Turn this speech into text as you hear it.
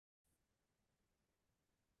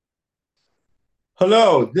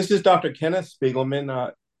Hello, this is Dr. Kenneth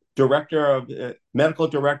Spiegelman, medical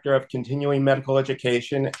director of continuing medical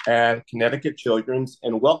education at Connecticut Children's,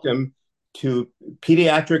 and welcome to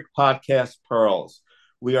Pediatric Podcast Pearls.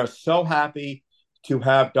 We are so happy to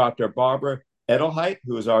have Dr. Barbara Edelheit,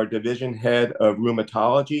 who is our division head of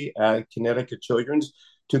rheumatology at Connecticut Children's,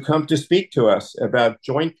 to come to speak to us about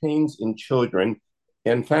joint pains in children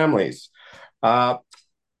and families. Uh,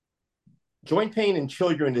 Joint pain in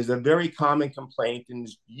children is a very common complaint and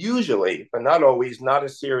is usually, but not always, not a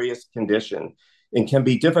serious condition and can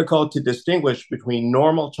be difficult to distinguish between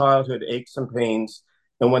normal childhood aches and pains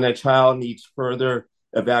and when a child needs further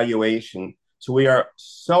evaluation. So we are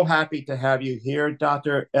so happy to have you here,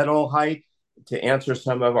 Dr. Edelheit, to answer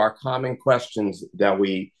some of our common questions that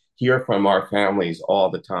we hear from our families all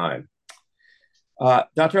the time.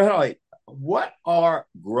 Dr. Edelheit, what are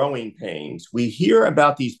growing pains? We hear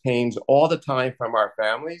about these pains all the time from our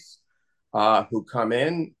families who come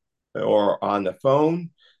in or on the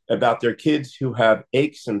phone about their kids who have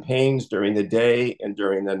aches and pains during the day and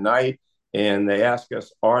during the night. And they ask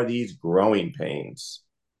us, are these growing pains?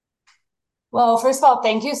 Well, first of all,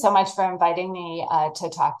 thank you so much for inviting me to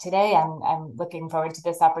talk today. I'm looking forward to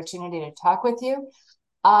this opportunity to talk with you.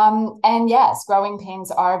 And yes, growing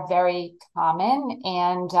pains are very common.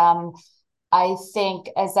 And I think,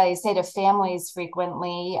 as I say to families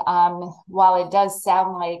frequently, while it does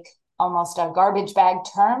sound like almost a garbage bag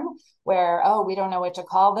term where, oh, we don't know what to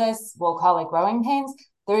call this, we'll call it growing pains,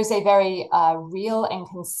 there is a very real and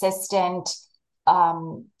consistent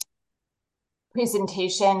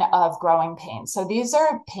presentation of growing pains. So these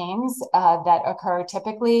are pains that occur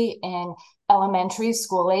typically in elementary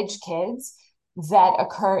school age kids that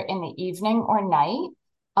occur in the evening or night.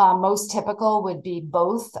 Most typical would be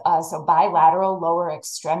both, so bilateral lower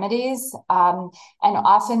extremities. And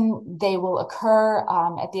often they will occur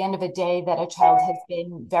at the end of a day that a child has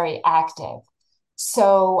been very active.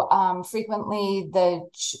 So frequently the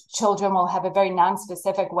children will have a very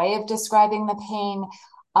nonspecific way of describing the pain.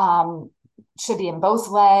 Should be in both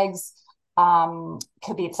legs,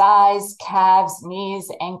 could be thighs, calves, knees,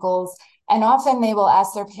 ankles, and often they will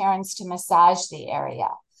ask their parents to massage the area.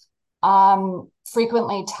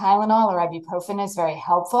 Frequently, Tylenol or ibuprofen is very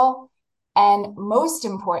helpful. And most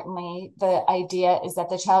importantly, the idea is that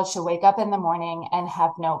the child should wake up in the morning and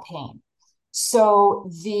have no pain. So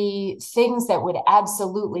the things that would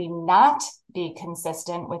absolutely not be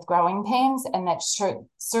consistent with growing pains and that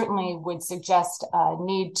certainly would suggest a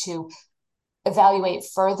need to evaluate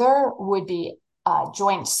further would be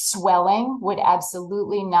joint swelling would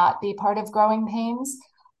absolutely not be part of growing pains.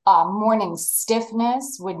 Morning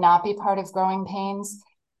stiffness would not be part of growing pains.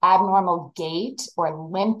 Abnormal gait or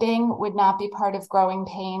limping would not be part of growing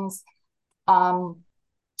pains. And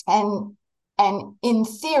in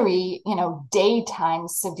theory, daytime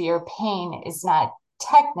severe pain is not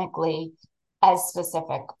technically as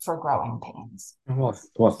specific for growing pains.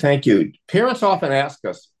 Well, thank you. Parents often ask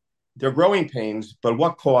us, they're growing pains, but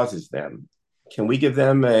what causes them? Can we give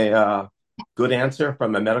them a good answer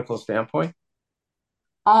from a medical standpoint?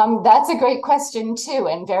 That's a great question too,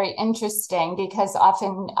 and very interesting because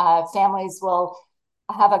often families will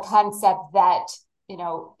have a concept that,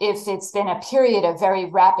 if it's been a period of very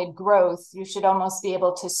rapid growth, you should almost be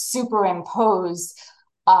able to superimpose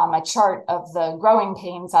a chart of the growing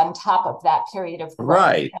pains on top of that period of growth.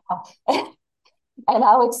 Right. And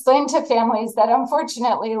I'll explain to families that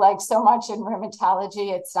unfortunately, like so much in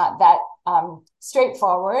rheumatology, it's not that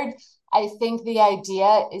straightforward. I think the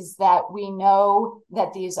idea is that we know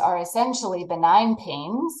that these are essentially benign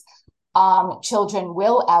pains. Children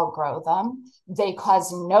will outgrow them. They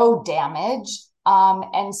cause no damage.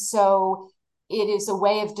 And so it is a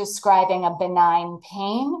way of describing a benign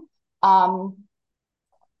pain.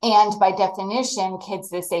 And by definition, kids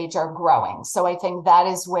this age are growing. So I think that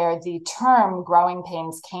is where the term growing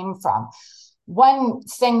pains came from. One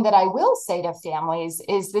thing that I will say to families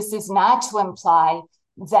is this is not to imply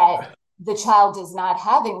that the child is not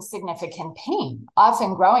having significant pain.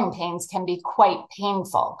 Often growing pains can be quite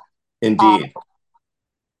painful. Indeed.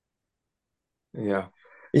 Yeah.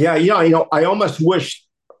 Yeah. I almost wish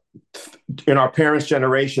in our parents'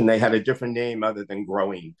 generation they had a different name other than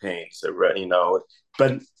growing pains,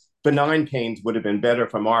 but benign pains would have been better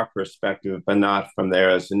from our perspective, but not from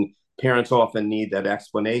theirs. And parents often need that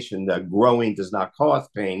explanation that growing does not cause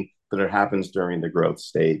pain, but it happens during the growth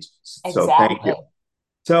stage. So thank you. Exactly.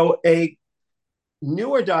 So a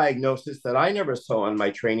newer diagnosis that I never saw in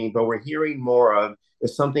my training, but we're hearing more of,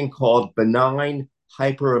 is something called benign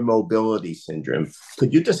hypermobility syndrome.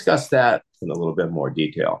 Could you discuss that in a little bit more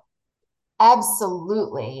detail?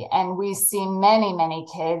 Absolutely. And we see many, many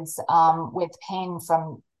kids with pain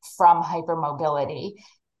from hypermobility.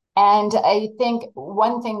 And I think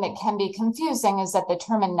one thing that can be confusing is that the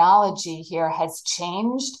terminology here has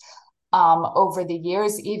changed over the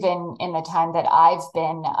years, even in the time that I've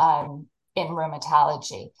been in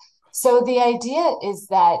rheumatology. So the idea is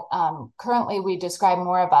that currently we describe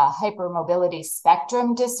more of a hypermobility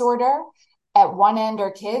spectrum disorder. At one end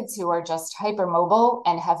are kids who are just hypermobile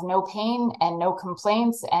and have no pain and no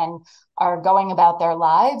complaints and are going about their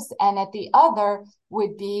lives. And at the other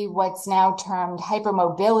would be what's now termed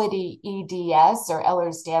hypermobility EDS or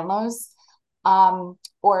Ehlers-Danlos.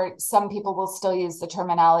 Or some people will still use the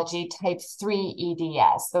terminology type 3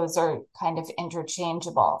 EDS. Those are kind of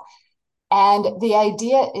interchangeable. And the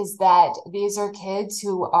idea is that these are kids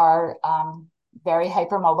who are very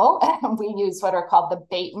hypermobile. We use what are called the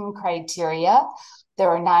Baton criteria. There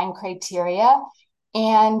are 9 criteria.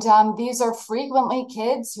 And these are frequently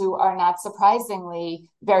kids who are not surprisingly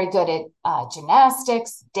very good at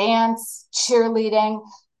gymnastics, dance, cheerleading.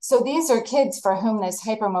 So these are kids for whom this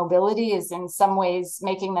hypermobility is in some ways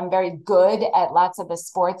making them very good at lots of the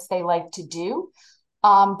sports they like to do.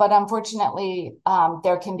 But unfortunately,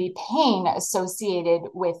 there can be pain associated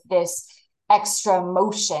with this extra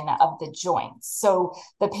motion of the joints. So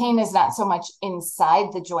the pain is not so much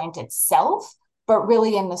inside the joint itself, but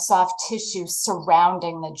really in the soft tissue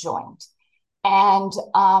surrounding the joint. And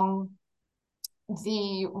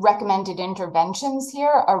the recommended interventions here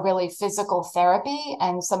are really physical therapy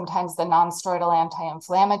and sometimes the non-steroidal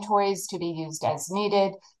anti-inflammatories to be used as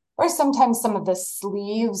needed, or sometimes some of the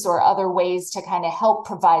sleeves or other ways to kind of help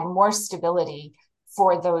provide more stability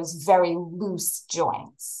for those very loose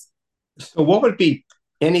joints. So, what would be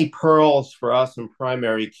any pearls for us in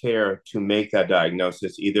primary care to make that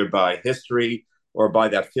diagnosis, either by history or by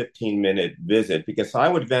that 15-minute visit? Because I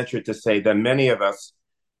would venture to say that many of us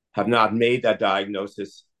have not made that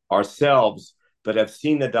diagnosis ourselves, but have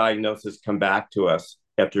seen the diagnosis come back to us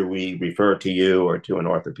after we refer to you or to an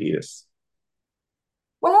orthopedist.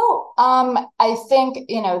 Well, I think,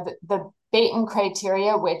 the Baton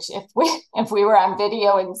criteria, which if we were on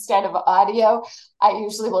video instead of audio, I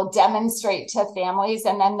usually will demonstrate to families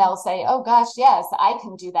and then they'll say, oh gosh, yes, I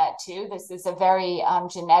can do that too. This is a very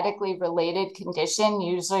genetically related condition.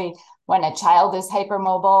 Usually when a child is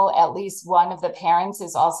hypermobile, at least one of the parents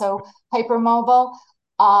is also hypermobile.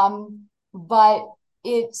 But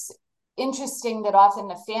it's interesting that often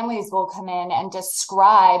the families will come in and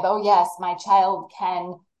describe, oh yes, my child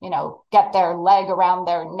can, get their leg around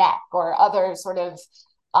their neck or other sort of,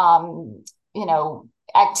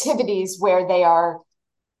 activities where they are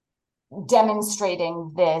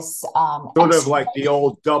demonstrating this. Sort of like the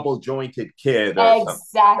old double jointed kid or something like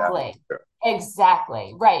Exactly.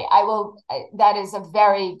 Exactly. Right. That is a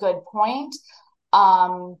very good point.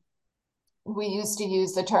 We used to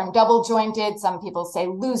use the term double jointed. Some people say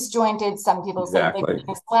loose jointed. Some people say Exactly.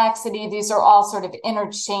 ligament laxity. These are all sort of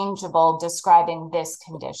interchangeable describing this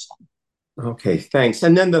condition. Okay, thanks.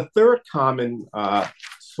 And then the third common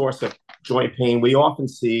source of joint pain we often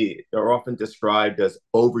see are often described as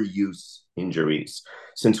overuse injuries.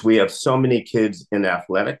 Since we have so many kids in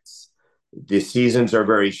athletics, the seasons are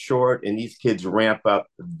very short, and these kids ramp up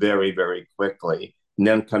very, very quickly and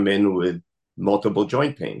then come in with multiple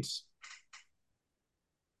joint pains.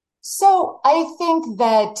 So I think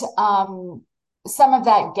that some of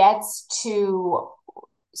that gets to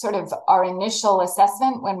sort of our initial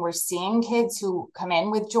assessment when we're seeing kids who come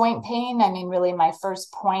in with joint pain. I mean, really, my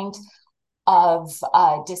first point of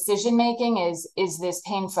decision making is this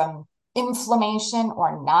pain from inflammation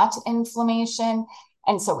or not inflammation?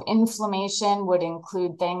 And so inflammation would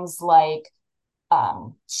include things like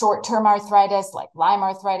short-term arthritis, like Lyme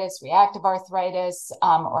arthritis, reactive arthritis,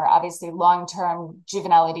 or obviously long-term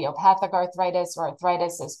juvenile idiopathic arthritis or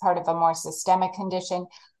arthritis as part of a more systemic condition.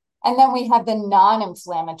 And then we have the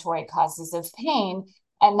non-inflammatory causes of pain.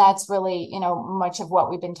 And that's really, much of what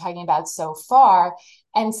we've been talking about so far.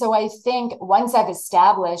 And so I think once I've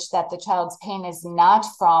established that the child's pain is not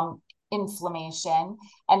from inflammation,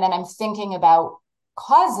 and then I'm thinking about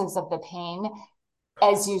causes of the pain,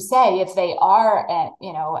 as you say, if they are,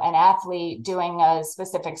 an athlete doing a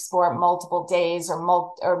specific sport multiple days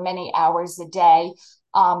or many hours a day,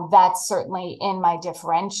 that's certainly in my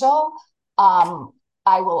differential.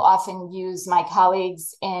 I will often use my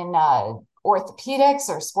colleagues in orthopedics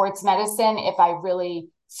or sports medicine if I really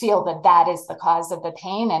feel that that is the cause of the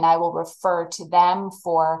pain, and I will refer to them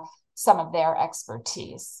for some of their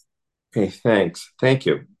expertise. Okay, thanks. Thank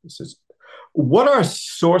you. What are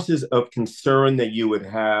sources of concern that you would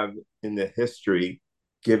have in the history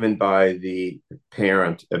given by the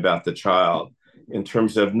parent about the child in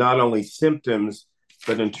terms of not only symptoms,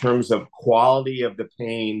 but in terms of quality of the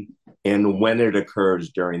pain and when it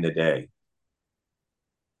occurs during the day?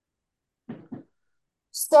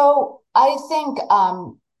 So I think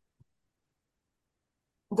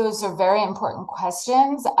those are very important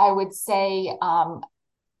questions. I would say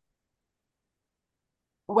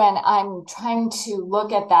when I'm trying to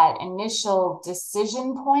look at that initial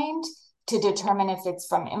decision point to determine if it's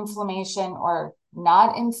from inflammation or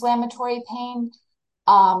not inflammatory pain,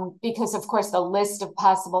 because of course the list of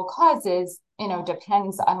possible causes,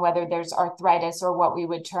 depends on whether there's arthritis or what we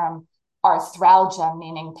would term arthralgia,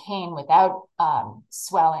 meaning pain without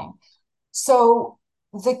swelling. So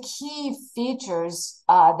the key features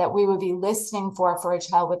that we would be listening for a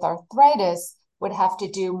child with arthritis would have to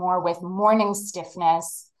do more with morning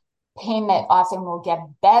stiffness, pain that often will get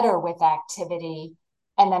better with activity,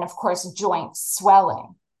 and then, of course, joint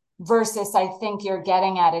swelling. Versus, I think you're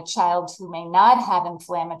getting at a child who may not have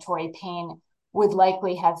inflammatory pain, would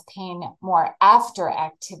likely have pain more after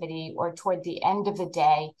activity or toward the end of the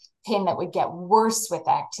day, pain that would get worse with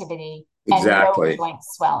activity and no Exactly. joint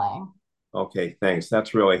swelling. Okay, thanks.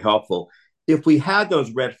 That's really helpful. If we had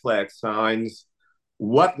those red flag signs,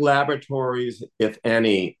 what laboratories, if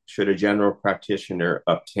any, should a general practitioner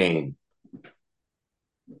obtain?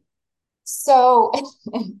 So,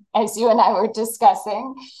 as you and I were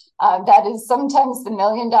discussing, that is sometimes the $1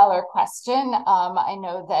 million question. I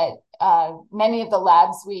know that many of the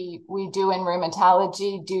labs we do in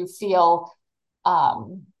rheumatology do feel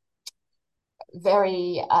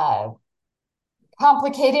very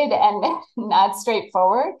complicated and not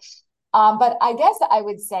straightforward. But I guess I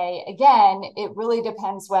would say, again, it really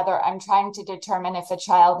depends whether I'm trying to determine if a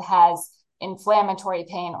child has inflammatory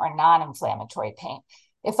pain or non-inflammatory pain.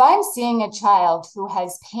 If I'm seeing a child who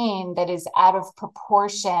has pain that is out of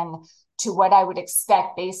proportion to what I would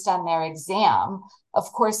expect based on their exam, of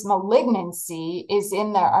course, malignancy is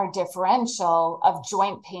in our differential of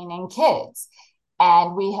joint pain in kids.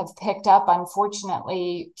 And we have picked up,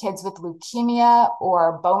 unfortunately, kids with leukemia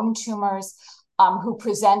or bone tumors who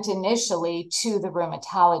present initially to the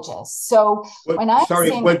rheumatologist. So when I'm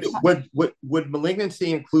Sorry, seeing would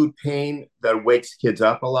malignancy include pain that wakes kids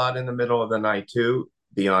up a lot in the middle of the night too,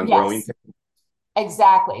 beyond growing yes, pain?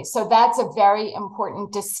 exactly. So that's a very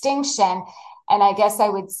important distinction. And I guess I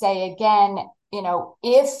would say again,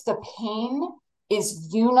 if the pain is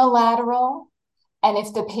unilateral and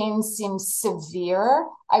if the pain seems severe,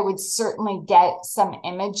 I would certainly get some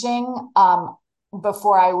imaging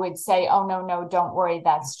before I would say, oh, no, don't worry,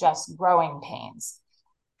 that's just growing pains.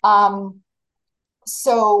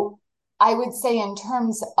 So I would say in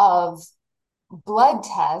terms of blood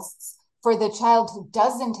tests, for the child who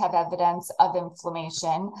doesn't have evidence of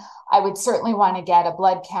inflammation, I would certainly want to get a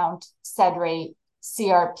blood count, sed rate,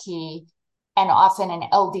 CRP, and often an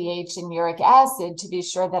LDH and uric acid to be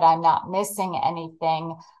sure that I'm not missing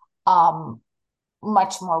anything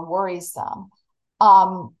much more worrisome.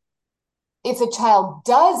 If a child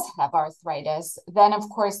does have arthritis, then of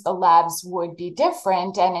course the labs would be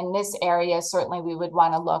different. And in this area, certainly we would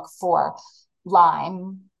want to look for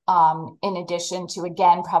Lyme, in addition to,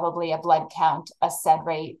 again, probably a blood count, a sed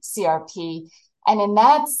rate, CRP. And in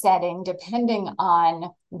that setting, depending on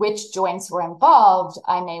which joints were involved,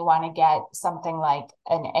 I may want to get something like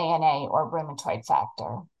an ANA or rheumatoid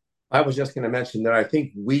factor. I was just going to mention that I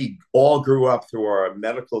think we all grew up through our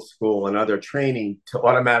medical school and other training to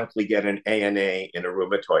automatically get an ANA and a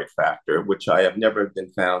rheumatoid factor, which I have never been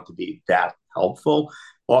found to be that helpful.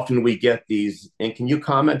 Often we get these, and can you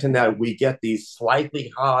comment on that? We get these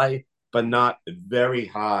slightly high, but not very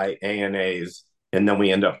high ANAs, and then we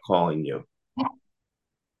end up calling you.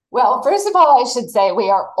 Well, first of all, I should say we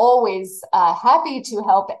are always happy to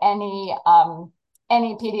help any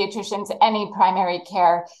pediatricians, any primary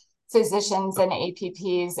care physicians and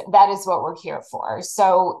APPs. That is what we're here for.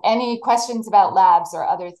 So any questions about labs or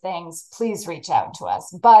other things, please reach out to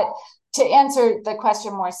us. But to answer the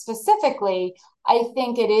question more specifically, I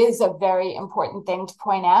think it is a very important thing to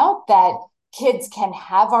point out that kids can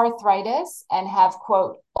have arthritis and have,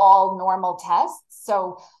 quote, all normal tests.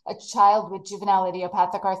 So a child with juvenile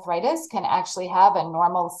idiopathic arthritis can actually have a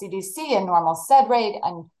normal CDC, a normal sed rate,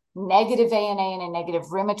 a negative ANA, and a negative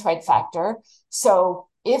rheumatoid factor. So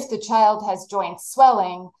if the child has joint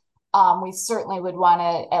swelling, we certainly would want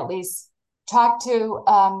to at least talk to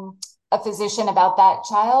a physician about that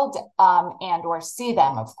child and or see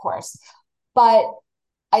them, of course. But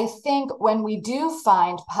I think when we do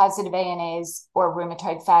find positive ANAs or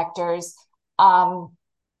rheumatoid factors, that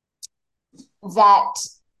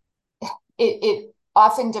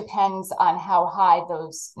often depends on how high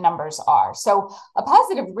those numbers are. So a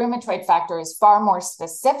positive rheumatoid factor is far more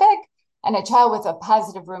specific, and a child with a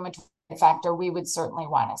positive rheumatoid factor we would certainly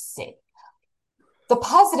want to see. The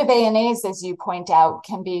positive ANAs, as you point out,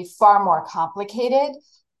 can be far more complicated.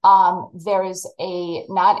 There's a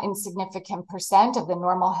not insignificant percent of the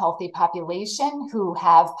normal healthy population who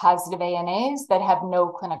have positive ANAs that have no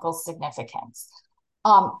clinical significance.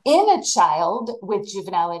 In a child with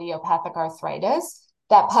juvenile idiopathic arthritis,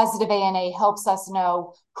 that positive ANA helps us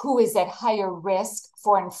know who is at higher risk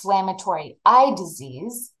for inflammatory eye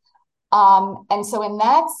disease. And so in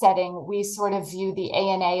that setting, we sort of view the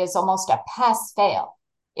ANA as almost a pass-fail.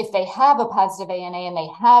 If they have a positive ANA and they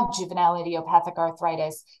have juvenile idiopathic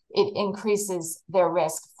arthritis, it increases their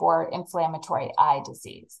risk for inflammatory eye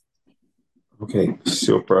disease. Okay,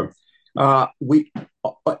 super.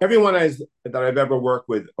 Everyone that I've ever worked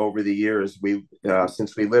with over the years,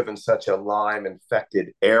 since we live in such a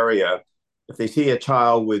Lyme-infected area, if they see a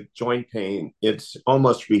child with joint pain, it's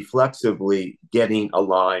almost reflexively getting a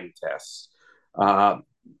Lyme test,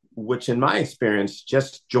 which in my experience,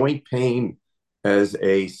 just joint pain as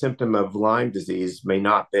a symptom of Lyme disease may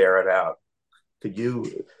not bear it out. Could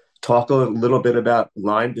you talk a little bit about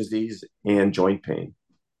Lyme disease and joint pain?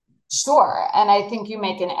 Sure. And I think you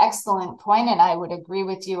make an excellent point, and I would agree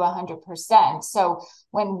with you 100%. So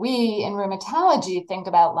when we in rheumatology think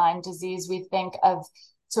about Lyme disease, we think of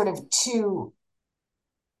sort of two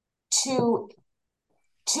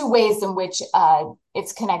ways in which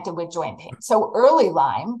it's connected with joint pain. So early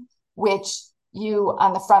Lyme, which you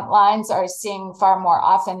on the front lines are seeing far more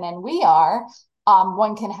often than we are,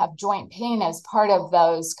 one can have joint pain as part of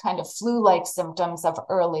those kind of flu-like symptoms of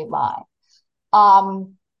early Lyme.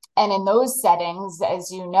 And in those settings,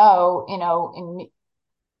 as you know, in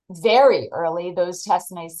very early, those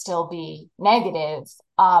tests may still be negative.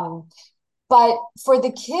 But for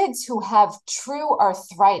the kids who have true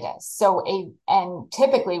arthritis, and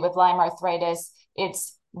typically with Lyme arthritis,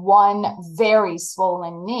 it's one very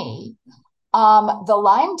swollen knee. The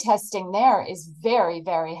Lyme testing there is very,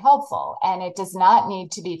 very helpful, and it does not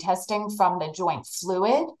need to be testing from the joint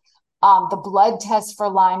fluid. The blood test for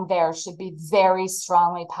Lyme there should be very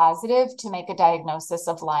strongly positive to make a diagnosis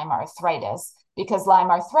of Lyme arthritis, because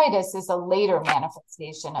Lyme arthritis is a later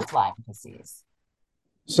manifestation of Lyme disease.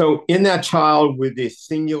 So in that child with the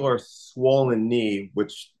singular swollen knee,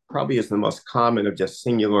 which probably is the most common of just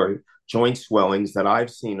singular joint swellings that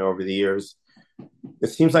I've seen over the years, it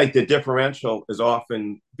seems like the differential is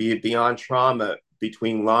often beyond trauma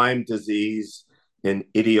between Lyme disease and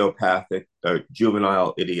idiopathic or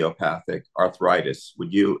juvenile idiopathic arthritis.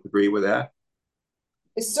 Would you agree with that?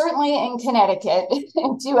 Certainly in Connecticut, if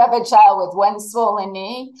you have a child with one swollen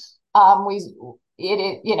knee,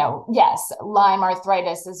 yes, Lyme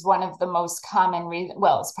arthritis is one of the most common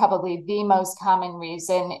it's probably the most common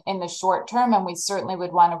reason in the short term, and we certainly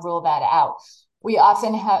would want to rule that out. We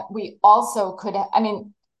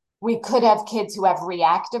could have kids who have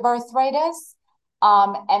reactive arthritis.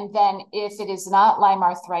 And then if it is not Lyme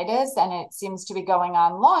arthritis and it seems to be going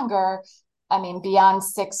on longer, beyond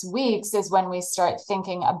 6 weeks is when we start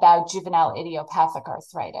thinking about juvenile idiopathic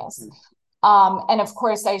arthritis. And of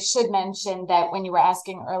course, I should mention that when you were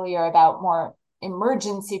asking earlier about more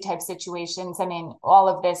emergency type situations, all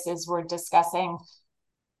of this is we're discussing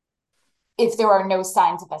if there are no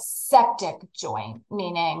signs of a septic joint,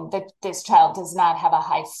 meaning that this child does not have a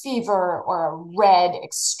high fever or a red,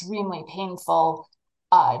 extremely painful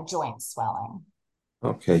joint swelling.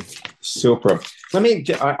 Okay, super.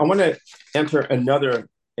 I want to enter another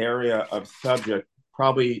area of subject.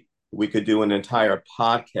 Probably we could do an entire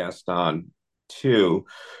podcast on too,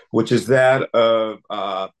 which is that of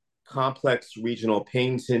complex regional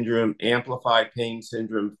pain syndrome, amplified pain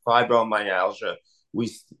syndrome, fibromyalgia.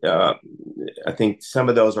 I think some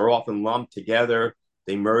of those are often lumped together.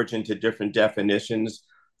 They merge into different definitions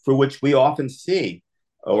for which we often see,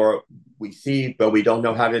 or we see, but we don't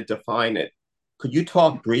know how to define it. Could you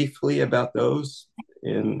talk briefly about those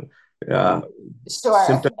in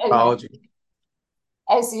symptomatology?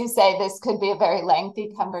 As you say, this could be a very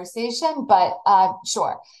lengthy conversation, but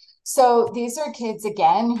sure. So these are kids,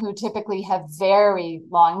 again, who typically have very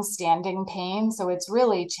long-standing pain. So it's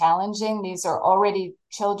really challenging. These are already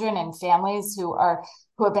children and families who have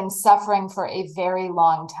been suffering for a very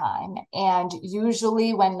long time. And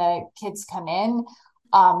usually when the kids come in,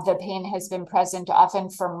 the pain has been present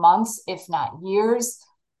often for months, if not years.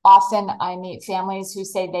 Often I meet families who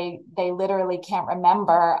say they literally can't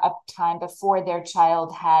remember a time before their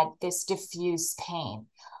child had this diffuse pain.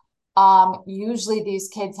 Usually these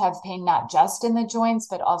kids have pain not just in the joints,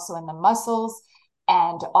 but also in the muscles.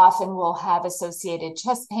 and often will have associated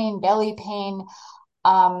chest pain, belly pain,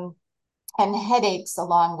 and headaches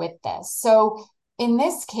along with this. So in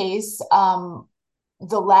this case,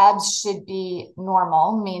 the labs should be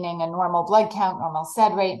normal, meaning a normal blood count, normal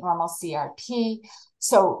SED rate, normal CRP.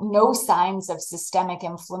 So no signs of systemic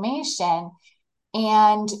inflammation.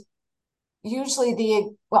 And usually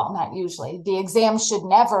the exam should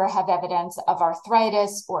never have evidence of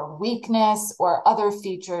arthritis or weakness or other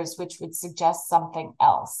features which would suggest something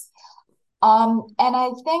else. And I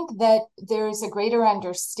think that there's a greater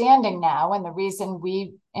understanding now, and the reason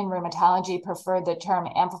we in rheumatology prefer the term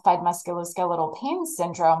amplified musculoskeletal pain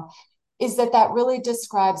syndrome is that that really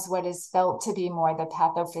describes what is felt to be more the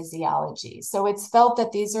pathophysiology. So it's felt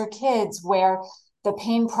that these are kids where the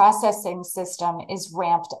pain processing system is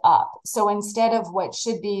ramped up. So instead of what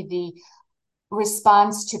should be the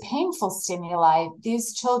response to painful stimuli,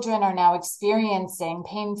 these children are now experiencing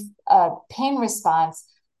pain response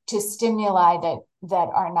to stimuli that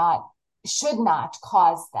are not, should not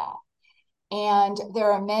cause that. And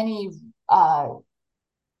there are many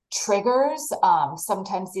triggers.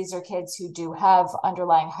 Sometimes these are kids who do have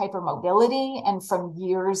underlying hypermobility, and from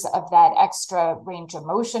years of that extra range of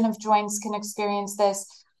motion of joints can experience this.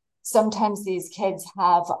 Sometimes these kids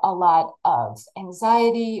have a lot of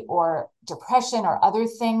anxiety or depression or other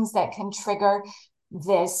things that can trigger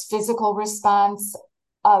this physical response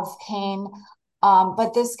of pain.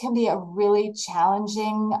 But this can be a really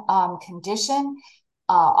challenging condition.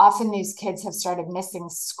 Often these kids have started missing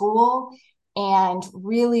school and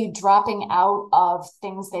really dropping out of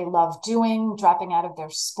things they love doing, dropping out of their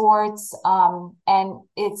sports. And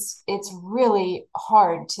it's really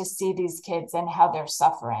hard to see these kids and how they're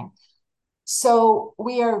suffering. So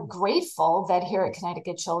we are grateful that here at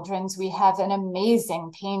Connecticut Children's, we have an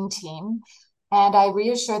amazing pain team. And I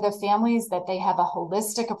reassure the families that they have a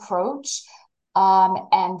holistic approach.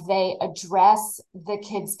 And they address the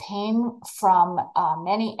kids' pain from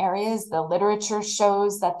many areas. The literature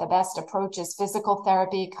shows that the best approach is physical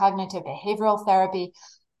therapy, cognitive behavioral therapy,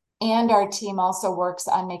 and our team also works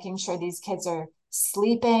on making sure these kids are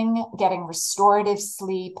sleeping, getting restorative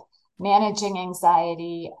sleep, managing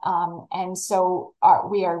anxiety. And so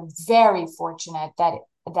we are very fortunate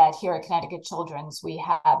that here at Connecticut Children's, we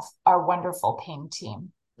have our wonderful pain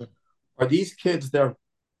team. Are these kids that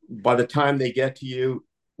by the time they get to you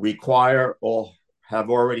require or have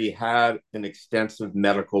already had an extensive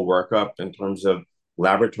medical workup in terms of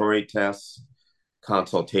laboratory tests,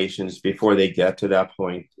 consultations before they get to that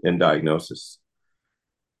point in diagnosis?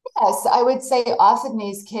 Yes, I would say often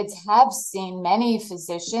these kids have seen many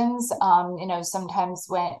physicians. Sometimes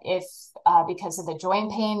because of the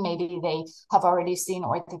joint pain, maybe they have already seen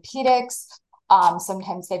orthopedics.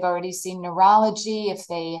 Sometimes they've already seen neurology if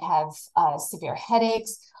they have severe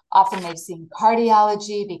headaches. Often they've seen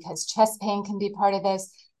cardiology because chest pain can be part of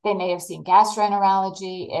this. They may have seen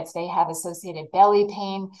gastroenterology if they have associated belly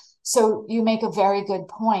pain. So you make a very good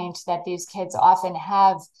point that these kids often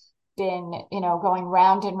have been, going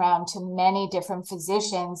round and round to many different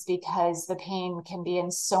physicians because the pain can be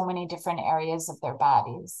in so many different areas of their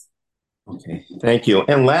bodies. Okay, thank you.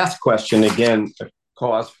 And last question, again, a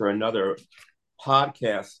cause for another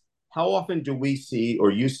podcast. How often do we see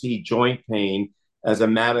or you see joint pain as a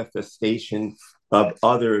manifestation of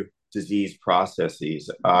other disease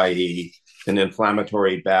processes, i.e., an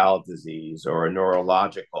inflammatory bowel disease or a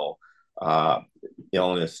neurological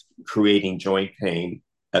illness creating joint pain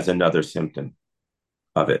as another symptom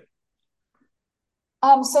of it?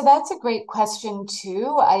 So that's a great question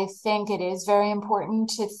too. I think it is very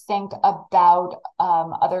important to think about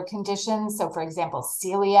other conditions. So for example,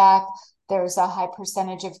 celiac, there's a high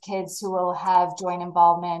percentage of kids who will have joint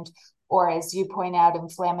involvement, or as you point out,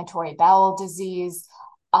 inflammatory bowel disease.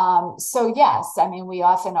 So yes, I mean, we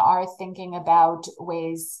often are thinking about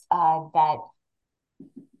ways that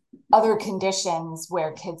other conditions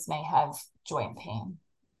where kids may have joint pain.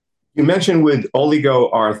 You mentioned with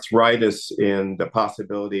oligoarthritis in the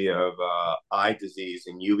possibility of eye disease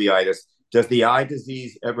and uveitis. Does the eye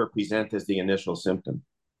disease ever present as the initial symptom?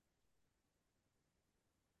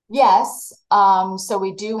 Yes. So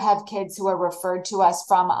we do have kids who are referred to us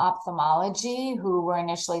from ophthalmology who were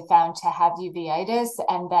initially found to have uveitis,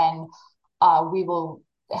 and then we will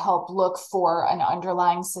help look for an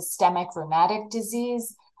underlying systemic rheumatic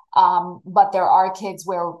disease. But there are kids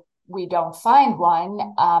where we don't find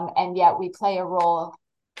one, and yet we play a role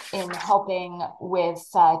in helping with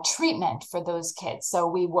treatment for those kids. So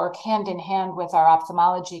we work hand in hand with our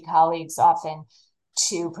ophthalmology colleagues often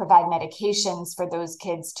to provide medications for those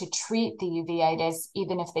kids to treat the uveitis,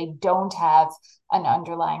 even if they don't have an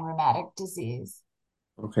underlying rheumatic disease.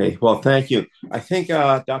 Okay, well, thank you. I think,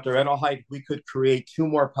 Dr. Edelheit, we could create two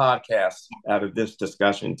more podcasts out of this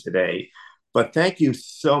discussion today. But thank you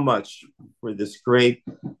so much for this great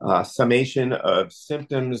summation of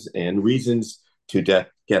symptoms and reasons to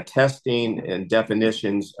get testing and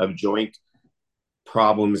definitions of joint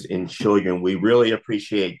problems in children. We really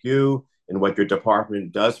appreciate you and what your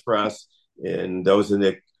department does for us and those in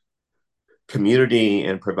the community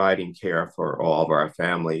and providing care for all of our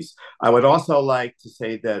families. I would also like to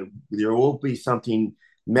say that there will be something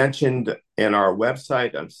mentioned in our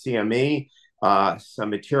website of CME, some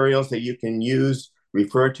materials that you can use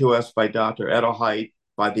referred to us by Dr. Edelheit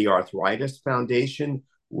by the Arthritis Foundation,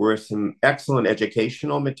 where some excellent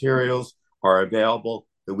educational materials are available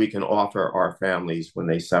that we can offer our families when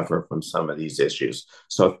they suffer from some of these issues.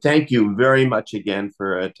 So thank you very much again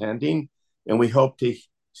for attending, and we hope to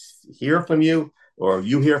hear from you or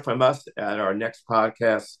you hear from us at our next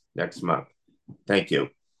podcast next month. Thank you.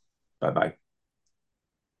 Bye bye.